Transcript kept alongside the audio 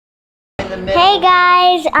the middle. Hey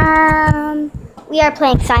guys, we are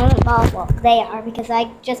playing Silent Ball. Well, they are because I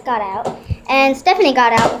just got out, and Stephanie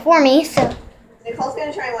got out before me. So Nicole's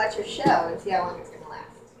gonna try and watch your show and see how long it's gonna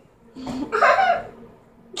last.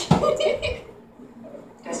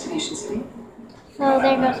 Destination city. So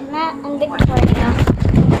there goes Matt and Victoria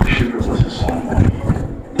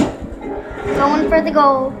going for the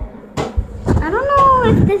goal. I don't know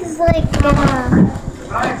if this is like gonna.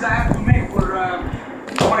 Rides I have to make were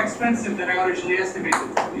more expensive than I originally estimated.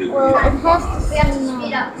 Well, it has to. We have to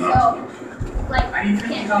speed up, so like I need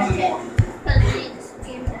 50,000 more.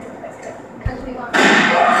 because we want to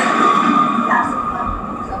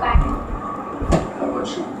so back. How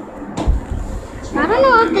much? I don't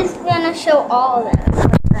know if this is gonna show all of it.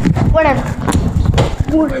 Whatever.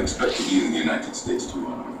 I expect to be in the United States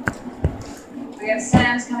tomorrow. We have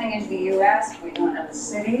Sam's coming into the U.S. We don't know the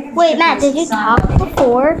city. Wait, Matt, did you talk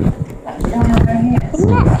before? We don't know where he is. Didn't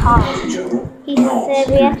Matt talk? He said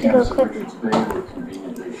we have to go quickly.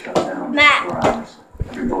 Matt.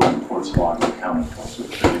 Your voting report's logged in county council.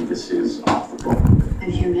 This is off the book.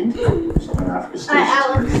 And human. Southern Africa State.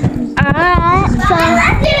 Alright, so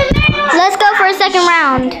let's go for a second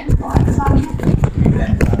round.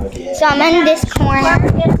 So I'm in this corner.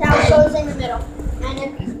 Gets out, goes in the middle, and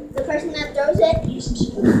if the person that throws it,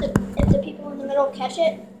 if the people in the middle catch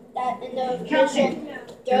it, and the person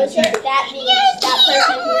throws it, that means that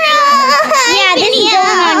person. Yeah, this is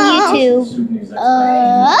going on YouTube.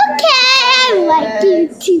 Okay, I like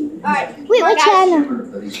YouTube. Alright, Wait, what channel?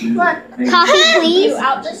 come on. Coffee, please. You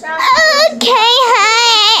out this round? Okay,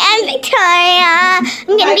 hi, I'm Victoria.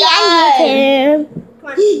 I'm gonna be on YouTube. Come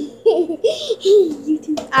on.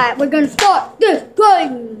 Alright, we're gonna start this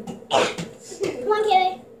game. Come on,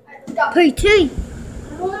 Kaylee. Alright, let's go. PT.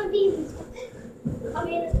 I want to be. I'll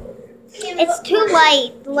be in this. It's too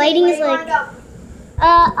light. The lighting is Where you like.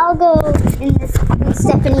 wanna I'll go in this in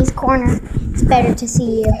Stephanie's corner. It's better to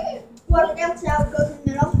see you. go? Walk down, so goes in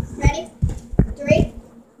the middle. Ready? 3.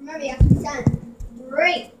 Remember, you have to be silent.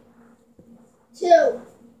 3, 2.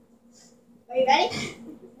 Are you ready?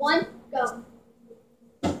 1, go.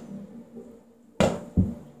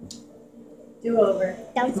 Do over.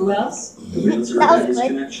 Who else? That was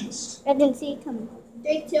good. I didn't see it coming.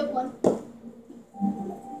 3, 2, 1.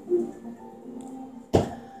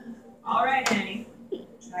 All right, Annie.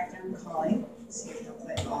 Track down Collie. See if he'll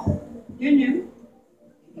play ball. You're new.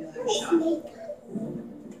 Maybe you'll have a shot.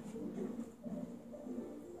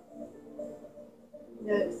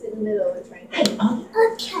 No, sit in the middle and try and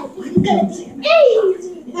Okay, this is gonna be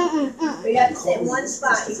easy. But you have to sit in one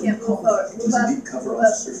spot. You can't move forward. Move up. Deep cover Move up.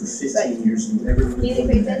 officer for 15 years, knew everyone Need to who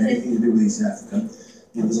pay had attention. anything to do with East Africa.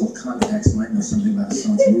 You know, his old contacts might know something about his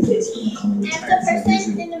son's movements, but McCullough And if retired the 5 years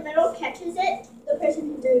person ago. in the middle catches it, the person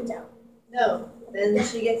who threw it out. No. Then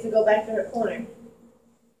she gets to go back to her corner.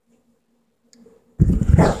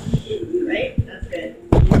 Right? That's good.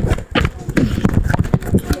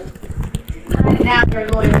 Now you're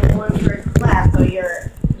going with one first class, so you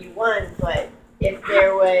won. But if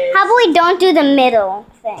there was, How about we don't do the middle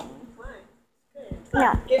thing?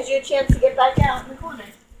 No. gives you a chance to get back out in the corner.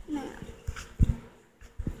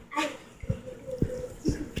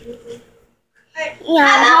 Yeah,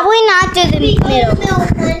 how about we not do the We go in middle? the middle,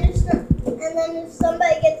 and then if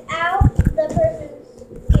somebody gets out, the person's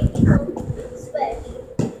switch.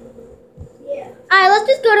 Yeah. Alright, let's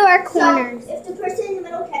just go to our So corners. if the person in the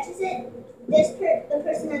middle catches it, the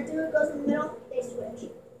person that threw it goes in the middle. They switch.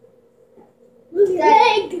 Move your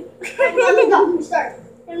leg. Let's go. Start.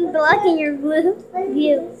 I'm blocking your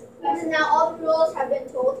view. So now all the rules have been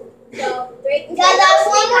told. So 3.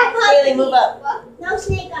 Kaylee, move up. What? No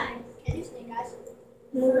snake eyes. Can't do snake eyes.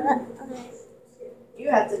 Move up. You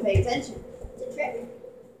have to pay attention. It's a trick.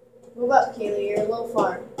 Move up, Kaylee. You're a little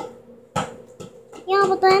far. Yeah,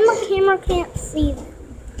 but then the camera can't see them.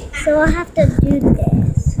 So I'll have to do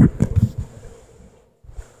this.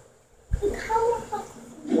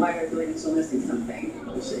 Why are you doing so missing something?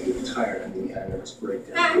 I'll say he retired on the nervous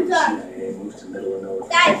breakdown. I'm The sorry. CIA moved to middle of nowhere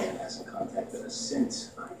Guys. and hasn't contacted us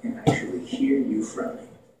since. I can actually hear you frowning.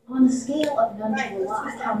 On a scale of none to a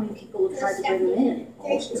lot, how many people have tried to bring him in?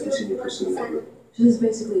 Almost every single person in that group. So this is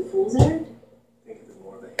basically a fool's errand? Think of it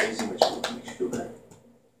more of a hazing ritual to make you feel better.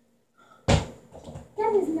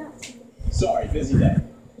 That is not. Sorry, busy day.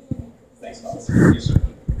 Thanks, boss. Yes, sir.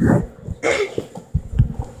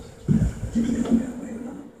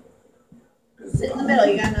 Sit in the middle.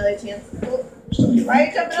 You got another chance. Why are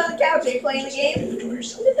you jumping on the couch? Are you playing the game?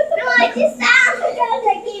 No, I just sat because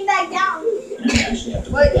I came back down.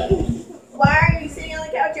 What? Why are you sitting on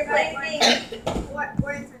the couch? You're playing the game.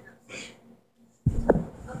 We're inside now.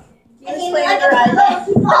 You just play with your eyes.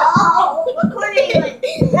 Oh,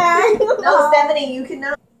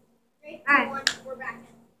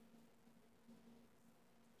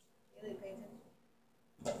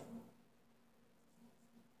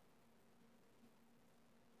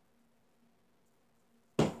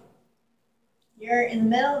 You're in the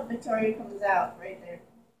middle. Victoria comes out right there.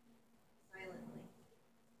 Silently.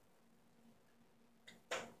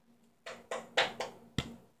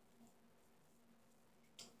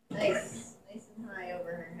 Nice. Nice and high over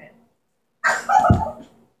her head.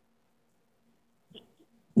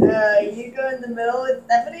 You go in the middle with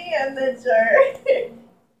Stephanie and then sure.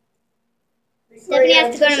 Stephanie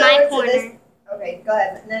has to go to my corner. Okay, go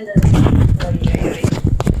ahead. No.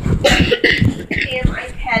 Damn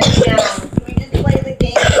iPad down. Can we just play the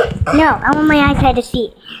game? No, I want my iPad to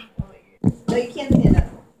see. No, you can't stand up.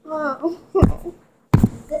 Oh.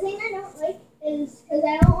 The thing I don't like is because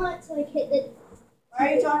I don't want to like hit the. Why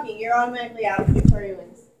are you talking? You're automatically out. Victoria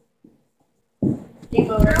wins. Game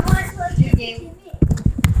over. I don't want to like New hit game. the TV.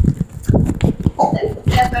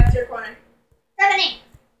 Step back to your corner. Stephanie.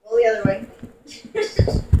 Go the other way.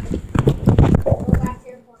 Go back to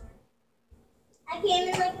your corner. I came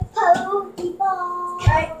in like a Pokeball.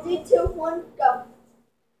 Alright, 3, 2, 1, go.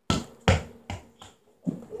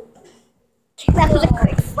 That was a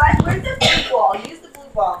quick. What? Where's the blue ball? Use the blue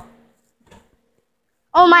ball.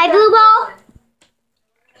 Oh, my blue ball.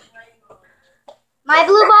 My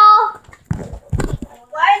blue ball.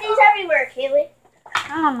 Why are these everywhere, Kaylee?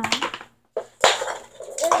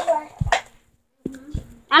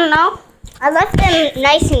 I don't know. I left them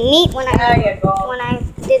nice and neat when I There you go.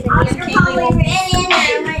 did the Oscar music. probably ran in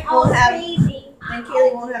there and went all We'll have- crazy. And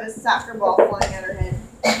Kaylee won't have a soccer ball flying at her head.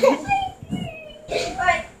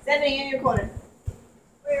 Right, Stephanie in your corner.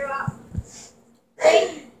 we're up.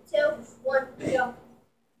 3, 2, 1, go.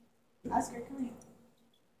 Oscar, come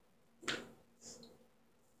here.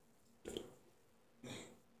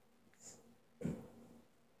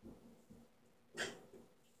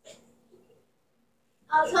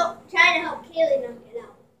 I was trying to help Kaylee not get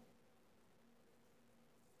out.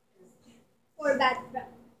 Or bad throw.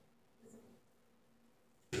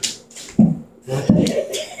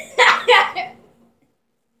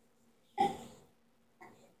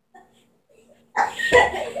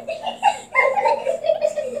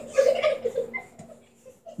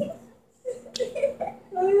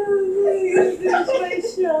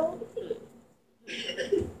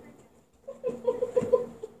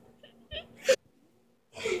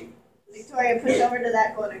 Victoria, push over to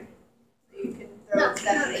that corner so you can throw at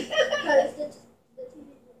Stephanie. Because the TV.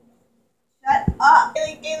 Shut up!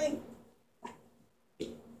 Kaylee!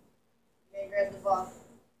 Okay, grab the ball.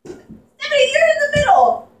 Stephanie, you're in the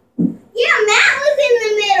middle! Yeah, Matt was in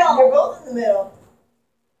the middle. You're both in the middle.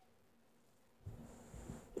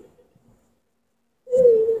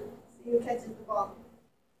 See who catches the ball.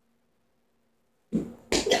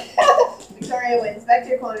 Victoria wins. Back to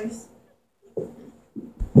your corners.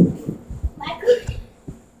 My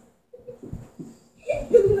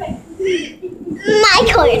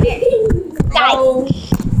corner. Guys.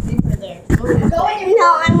 Deeper there. Go in your No,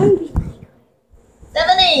 I wouldn't be.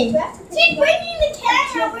 Stephanie! Keep bringing the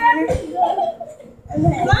camera wherever you go. Come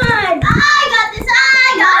on. I got this. I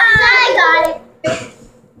got it.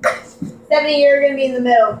 Stephanie, you're going to be in the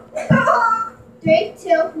middle. 3,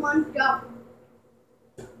 2, 1, go.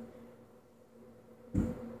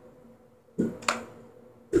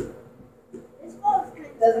 This ball is kind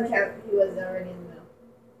of Doesn't count. He was already in the middle.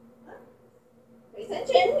 Huh? Pay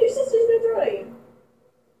attention. Your sister's going to throw it at you.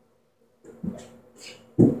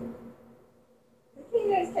 Why can't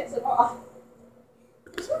you guys catch the ball?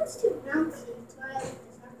 This one's too bouncy. That's why I like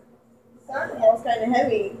this one. The soccer ball's kind of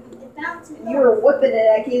heavy. It bounces. And you were whipping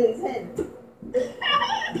it at Keely's head.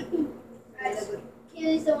 Guys,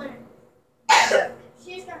 Kaylee's the winner. Yeah.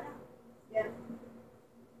 She just got out.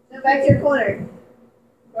 So back to your corner.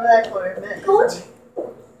 Go to that corner, Matt. Coach?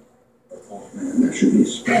 Oh, man, there should be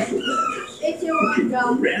special badges. 3, 2, 1,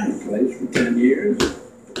 go. Ran the place for 10 years.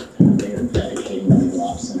 They are dedicating the new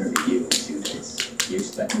ops center to you in 2 days. You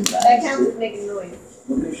expect me That counts as making noise.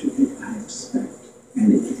 What makes you think I expect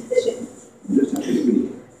anything? I'm just happy to be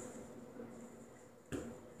here.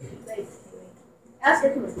 Thanks, Keely. Ask her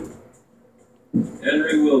to come in.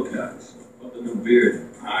 Henry Wilcox. What the new beard?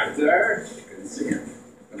 Arthur, good to see you.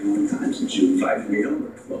 Been a long time since you invited me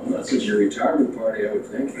over. Well, that's at your retirement party, I would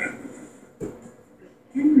think.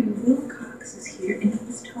 Henry Wilcox is here and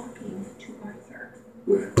he's talking to Arthur.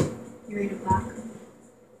 Where? You ready to block?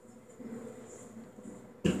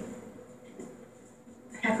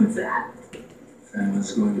 The heck was that?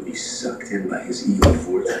 Family's going to be sucked in by his evil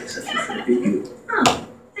vortex after forget you. Oh,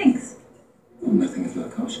 thanks. Oh, nothing if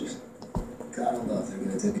not cautious. God love, they're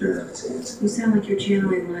going to take dirt out of his hands. You sound like you're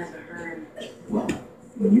channeling Liza Hearn. Well,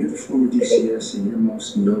 when you're the former DCS and your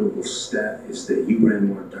most notable stat is that you ran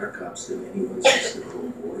more dark ops than anyone since the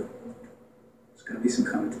Cold War, there's going to be some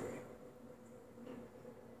commentary.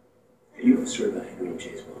 You the story about Henry and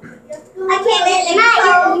Jay's mom. I can't make it.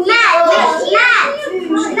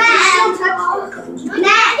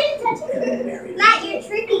 Matt, you're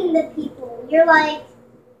tricking the people. You're like,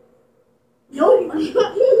 nope.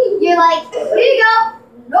 You're like, here you go.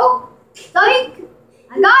 Nope. Think.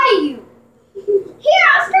 I got you. Here,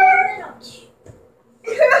 Oscar.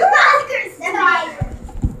 Oscar,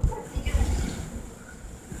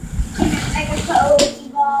 like a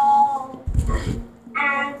Pokeball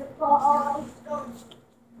and a ball.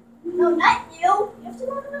 No, not you. You have to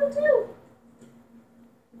go to number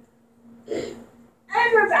 2.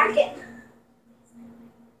 And we're back in.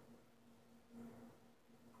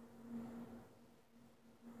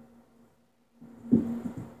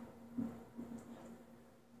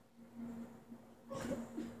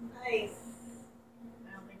 Nice. I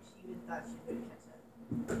don't think she even thought she would catch it.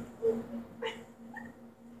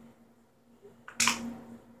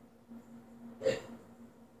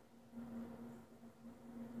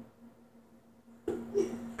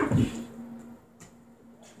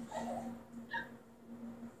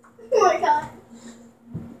 Oh my god.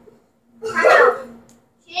 Wow.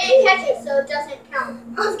 She didn't catch it, so it doesn't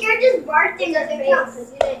count. Oscar just barked in her face.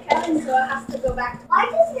 Because you didn't catch it, so it has to go back. Why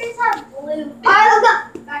does yours have blue? Alright, let's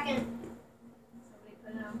go. Back in. Somebody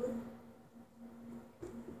put it on blue.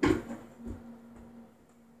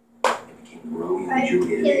 It became Romeo and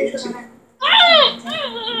Juliet at age 6.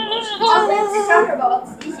 Soccer ball.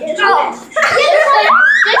 It's easier to Oh.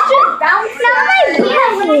 Just bounce. No,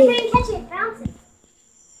 When I yeah. try and catch it, it bounces.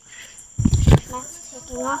 Matt's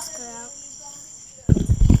taking Oscar out.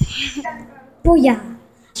 Booyah.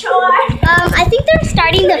 I think they're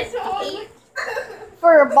starting the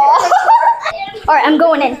for a ball. Alright, I'm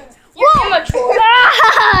going in. Whoa!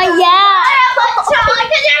 Yeah.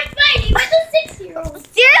 Because you're fighting with a 6-year-old.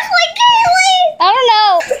 Seriously, Kaylee? I don't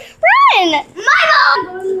know. Run! My ball!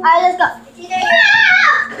 Alright, let's go.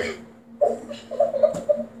 It's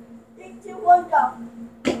 3, 2, 1, go.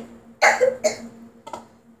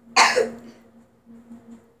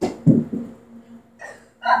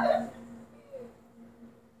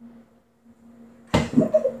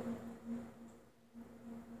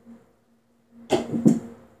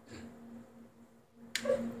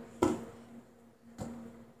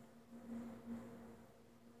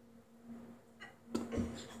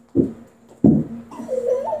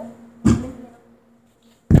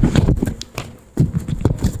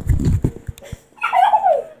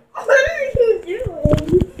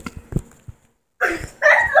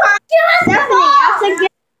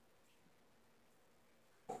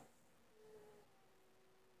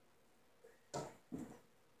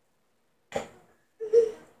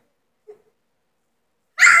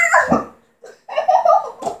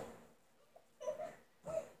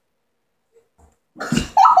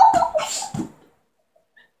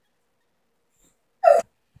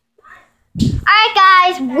 Alright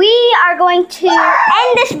guys, we are going to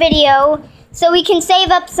end this video so we can save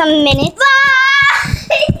up some minutes. Bye!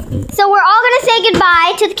 So we're all going to say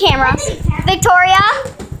goodbye to the camera. Victoria,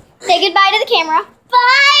 say goodbye to the camera.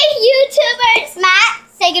 Bye, YouTubers! Matt,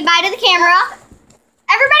 say goodbye to the camera.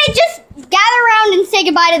 Everybody just gather around and say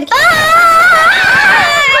goodbye to the camera.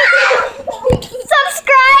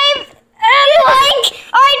 Subscribe and like.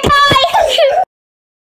 Alright,